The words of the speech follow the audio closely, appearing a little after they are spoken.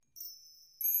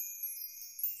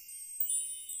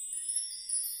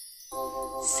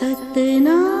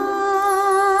सतनाम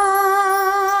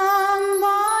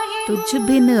तुझ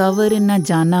बिन अवर न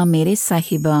जाना मेरे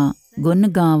साहिबा, गुन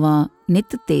गावा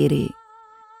नित तेरे।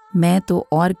 मैं तो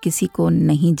और किसी को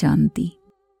नहीं जानती,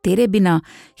 तेरे बिना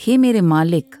हे मेरे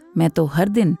मालिक मैं तो हर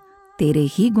दिन तेरे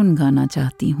ही गुन गाना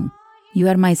चाहती हूँ। You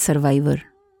are my survivor,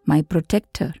 my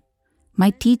protector,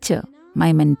 my teacher,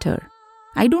 my mentor.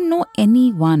 I don't know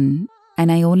anyone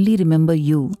and I only remember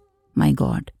you, my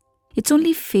God. It's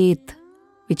only faith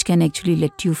which can actually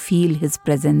let you feel His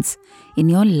presence in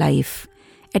your life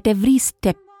at every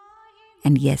step.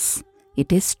 And yes,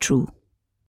 it is true.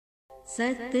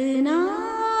 Satnam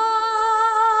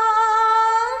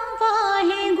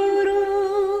Waheguru.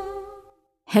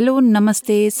 Hello,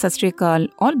 Namaste, Sat Sri Akal,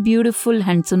 all beautiful,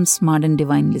 handsome, smart and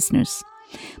divine listeners.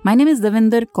 My name is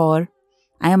Davinder Kaur.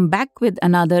 I am back with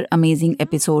another amazing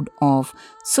episode of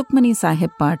Sukhmani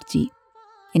Sahib Part G.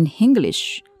 In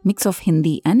English, mix of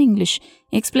Hindi and English,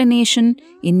 explanation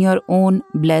in your own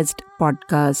blessed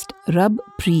podcast,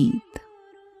 RUBPREET.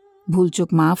 भूल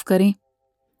चूक माफ करें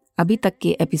अभी तक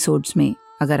के episodes में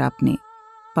अगर आपने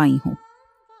पाई हो।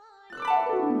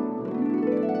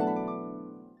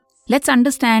 Let's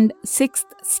understand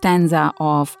 6th stanza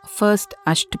of first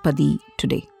Ashtapadi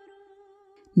today.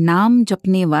 नाम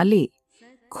जपने वाले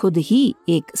खुद ही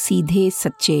एक सीधे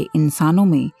सच्चे इंसानों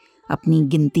में अपनी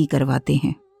गिनती करवाते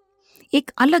हैं।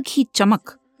 एक अलग ही चमक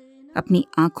अपनी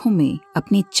आंखों में,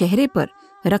 अपने चेहरे पर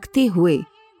रखते हुए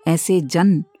ऐसे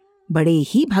जन बड़े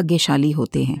ही भाग्यशाली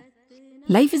होते हैं।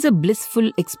 Life is a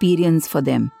blissful experience for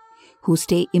them who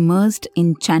stay immersed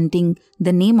in chanting the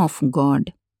name of God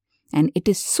and it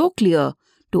is so clear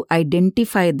to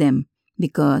identify them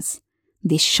because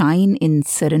they shine in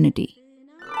serenity.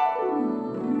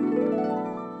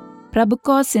 प्रभु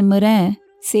को सिमरें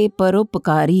से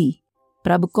परोपकारी,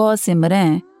 प्रभु को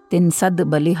सिमरें तिन सद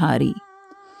बलिहारी।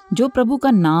 जो प्रभु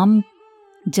का नाम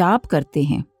जाप करते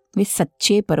हैं वे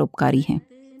सच्चे परोपकारी हैं।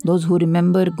 Those who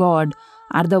remember God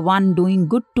are the one doing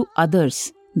good to others,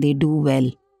 they do well.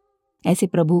 ऐसे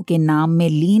प्रभु के नाम में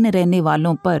लीन रहने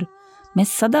वालों पर मैं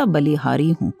सदा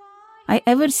बलिहारी हूँ। I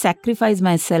ever sacrifice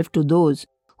myself to those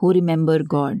who remember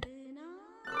God.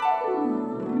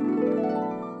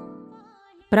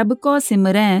 प्रभु को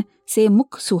सिमरें से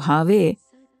मुख सुहावे,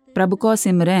 प्रभु को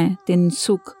सिमरें तिन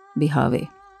सुख बिहावे।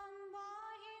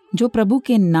 जो प्रभु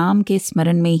के नाम के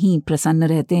स्मरण में ही प्रसन्न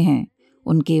रहते हैं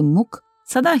उनके मुख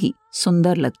सदा ही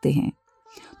सुंदर लगते हैं।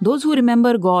 Those who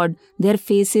remember God, their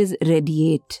faces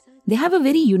radiate. They have a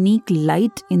very unique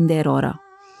light in their aura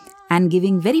and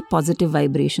giving very positive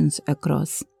vibrations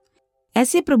across.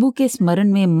 ऐसे प्रभु के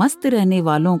स्मरण में मस्त रहने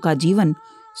वालों का जीवन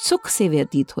सुख से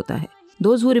व्यतीत होता है।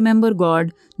 Those who remember God,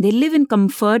 they live in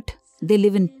comfort, they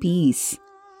live in peace.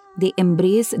 They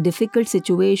embrace difficult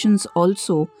situations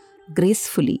also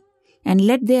gracefully and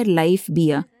let their life be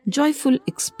a joyful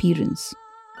experience.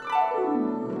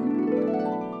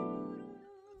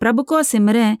 प्रभु को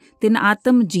सिमरें तिन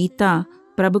आत्म जीता,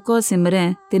 प्रभु को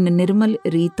सिमरें तिन निर्मल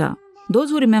Rita. Those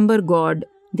who remember God,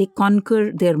 they conquer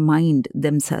their mind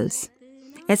themselves.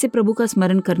 ऐसे प्रभु का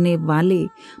स्मरण करने वाले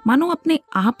मानो अपने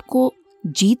आप को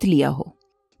जीत लिया हो।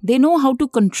 They know how to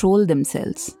control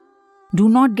themselves. Do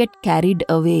not get carried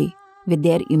away with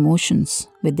their emotions,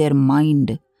 with their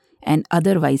mind and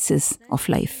other vices of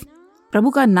life. प्रभु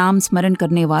का नाम स्मरण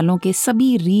करने वालों के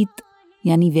सभी रीत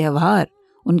यानी व्यवहार,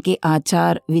 उनके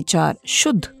आचार विचार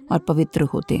शुद्ध और पवित्र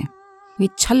होते हैं। वे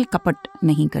छल कपट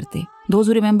नहीं करते। Those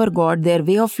who remember God, their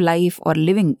way of life or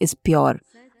living is pure,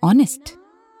 honest.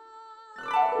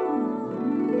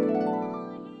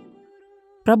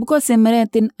 प्रभु को सिमरें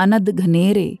तिन अनद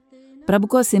घनेरे, प्रभु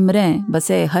को सिमरें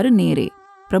बसे हर नेरे।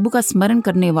 प्रभु का स्मरण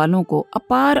करने वालों को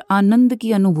अपार आनंद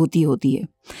की अनुभूति होती है।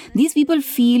 These people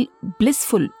feel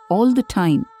blissful all the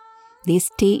time. They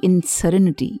stay in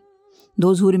serenity.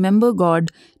 Those who remember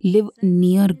God live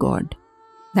near God.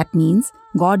 That means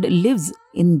God lives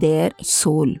in their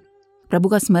soul. प्रभु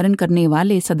का स्मरण करने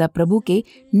वाले सदा प्रभु के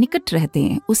निकट रहते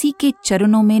हैं, उसी के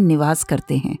चरणों में निवास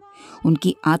करते हैं।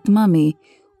 उनकी आत्मा में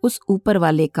उस ऊपर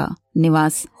वाले का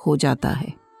निवास हो जाता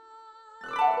है।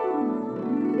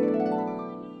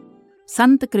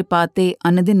 संत कृपाते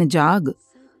अनदिन जाग,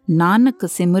 नानक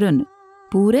सिमरन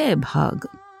पूरे भाग।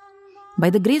 By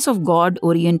the grace of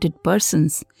God-oriented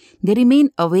persons, they remain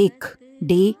awake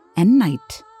day and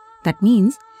night. That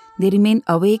means they remain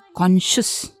awake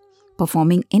conscious,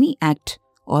 performing any act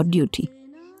or duty.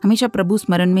 हमेशा प्रभु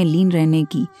स्मरण में लीन रहने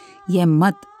की यह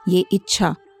मत, ये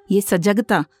इच्छा, ये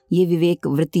सजगता, ये विवेक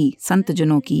वृत्ति संत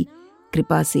जनों की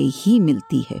कृपा से ही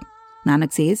मिलती है।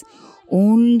 Nanak says,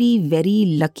 only very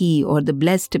lucky or the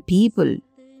blessed people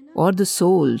or the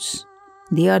souls,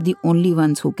 They are the only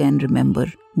ones who can remember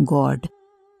God.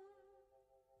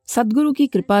 सद्गुरु की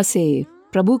कृपा से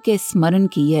प्रभु के स्मरण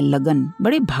की यह लगन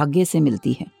बड़े भाग्य से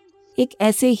मिलती है। एक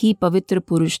ऐसे ही पवित्र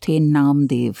पुरुष थे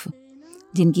नामदेव,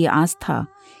 जिनकी आस्था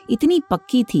इतनी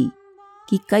पक्की थी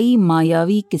कि कई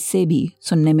मायावी किस्से भी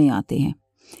सुनने में आते हैं।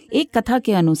 एक कथा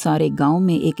के अनुसार एक गांव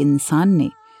में एक इंसान ने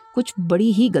कुछ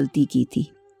बड़ी ही गलती की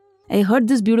थी। I heard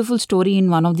this beautiful story in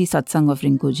one of the satsang of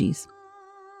Rinpoche's.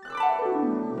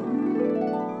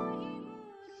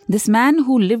 This man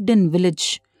who lived in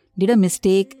village did a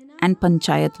mistake and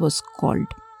panchayat was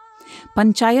called.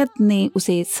 Panchayat ने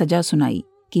उसे सजा सुनाई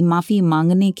कि माफी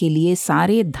मांगने के लिए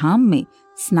सारे धाम में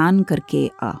स्नान करके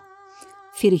आ,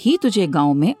 फिर ही तुझे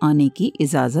गांव में आने की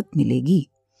इजाजत मिलेगी.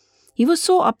 He was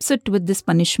so upset with this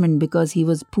punishment because he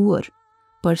was poor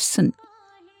person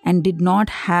and did not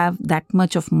have that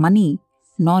much of money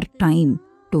nor time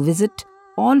to visit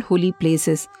all holy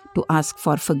places to ask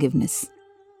for forgiveness.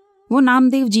 वो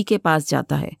नामदेव जी के पास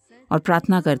जाता है और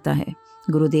प्रार्थना करता है,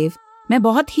 गुरुदेव, मैं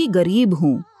बहुत ही गरीब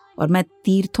हूँ और मैं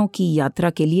तीर्थों की यात्रा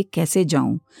के लिए कैसे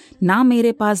जाऊं? ना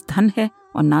मेरे पास धन है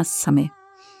और ना समय.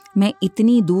 मैं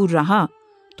इतनी दूर रहा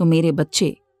तो मेरे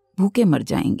बच्चे भूखे मर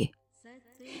जाएंगे.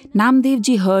 Namdev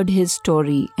ji heard his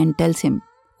story and tells him,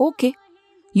 okay,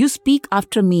 you speak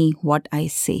after me what I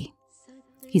say.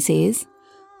 He says,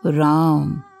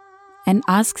 Ram, and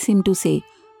asks him to say,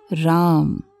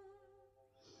 Ram.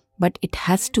 But it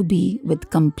has to be with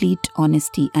complete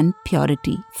honesty and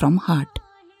purity from heart.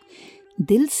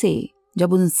 दिल से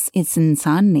जब इस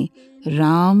इंसान ने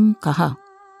राम कहा,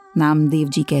 नामदेव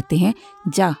जी कहते हैं,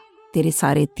 जा, तेरे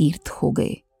सारे तीर्थ हो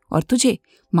गए और तुझे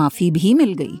माफी भी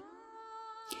मिल गई.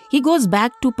 He goes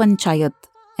back to Panchayat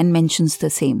and mentions the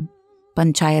same.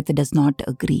 Panchayat does not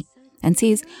agree and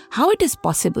says, how it is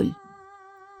possible?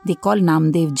 They call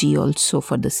Namdev ji also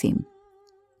for the same.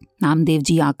 Namdev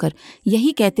ji आकर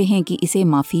यही कहते हैं कि इसे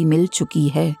माफी मिल चुकी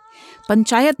है.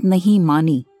 पंचायत नहीं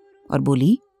मानी और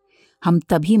बोली, हम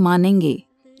तभी मानेंगे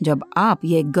जब आप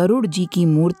ये गरुड़ जी की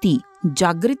मूर्ति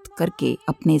जागृत करके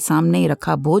अपने सामने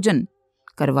रखा भोजन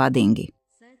करवा देंगे.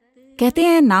 कहते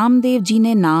हैं नामदेव जी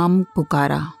ने नाम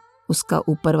पुकारा, उसका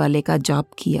ऊपर वाले का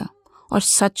जाप किया और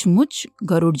सचमुच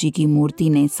गरुड़ जी की मूर्ति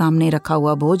ने सामने रखा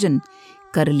हुआ भोजन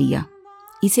कर लिया.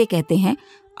 इसे कहते हैं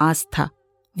आस्था,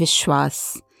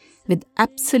 विश्वास, with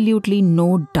absolutely no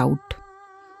doubt.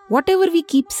 Whatever we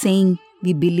keep saying,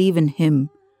 we believe in him,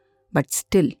 but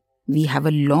still we have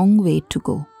a long way to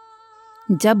go.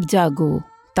 जब जागो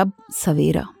तब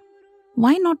सवेरा.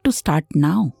 Why not to start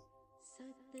now?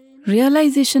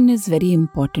 Realization is very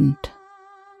important.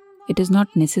 It is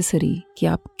not necessary कि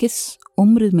आप किस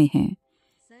उम्र में हैं,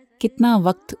 कितना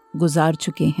वक्त गुजार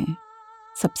चुके हैं.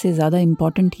 सबसे ज़्यादा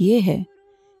इम्पॉर्टेंट ये है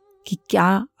कि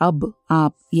क्या अब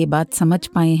आप ये बात समझ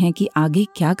पाए हैं कि आगे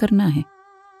क्या करना है.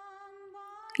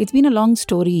 It's been a long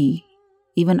story.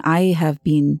 Even I have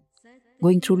been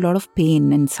going through a lot of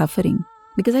pain and suffering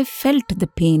because I felt the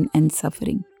pain and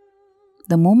suffering.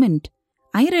 The moment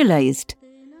I realized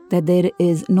that there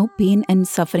is no pain and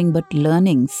suffering but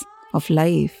learnings of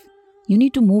life, you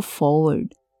need to move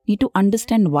forward. You need to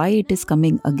understand why it is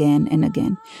coming again and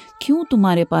again. क्यों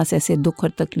तुम्हारे पास ऐसे दुख और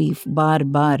तकलीफ बार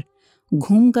बार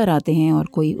घूम कर आते हैं और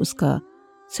कोई उसका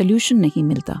सल्यूशन नहीं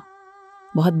मिलता.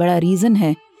 बहुत बड़ा रीज़न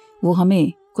है, वो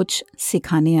हमें कुछ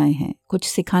सिखाने आए हैं, कुछ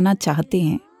सिखाना चाहते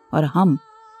हैं और हम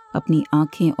अपनी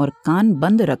आंखें और कान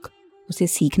बंद रख उसे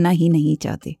सीखना ही नहीं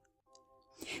चाहते.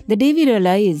 The day we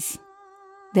realize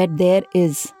that there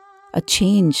is a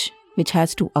change which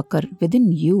has to occur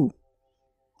within you,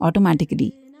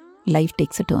 automatically life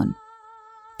takes a turn.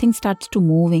 Things starts to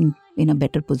moving in a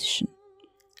better position.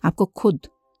 आपको खुद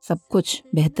सब कुछ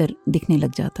बेहतर दिखने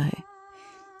लग जाता है.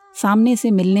 सामने से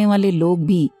मिलने वाले लोग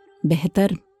भी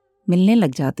बेहतर मिलने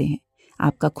लग जाते हैं.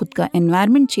 आपका खुद का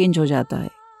एनवायरनमेंट चेंज हो जाता है.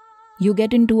 You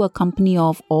get into a company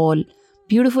of all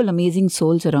beautiful, amazing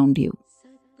souls around you.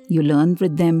 You learn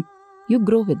with them, you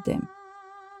grow with them.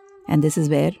 And this is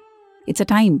where it's a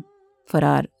time for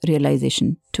our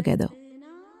realization together.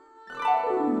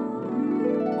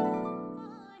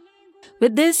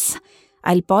 With this,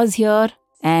 I'll pause here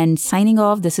and signing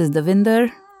off. This is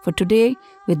Davinder for today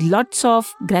with lots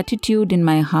of gratitude in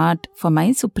my heart for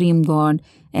my Supreme God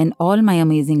and all my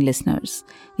amazing listeners.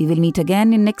 We will meet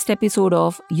again in next episode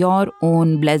of your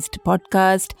own blessed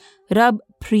podcast,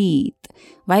 RUBPREET.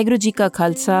 Waheguru ji का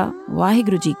खालसा,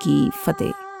 वाहिगुरु जी की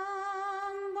फतेह.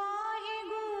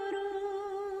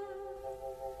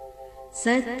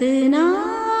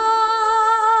 सतनाम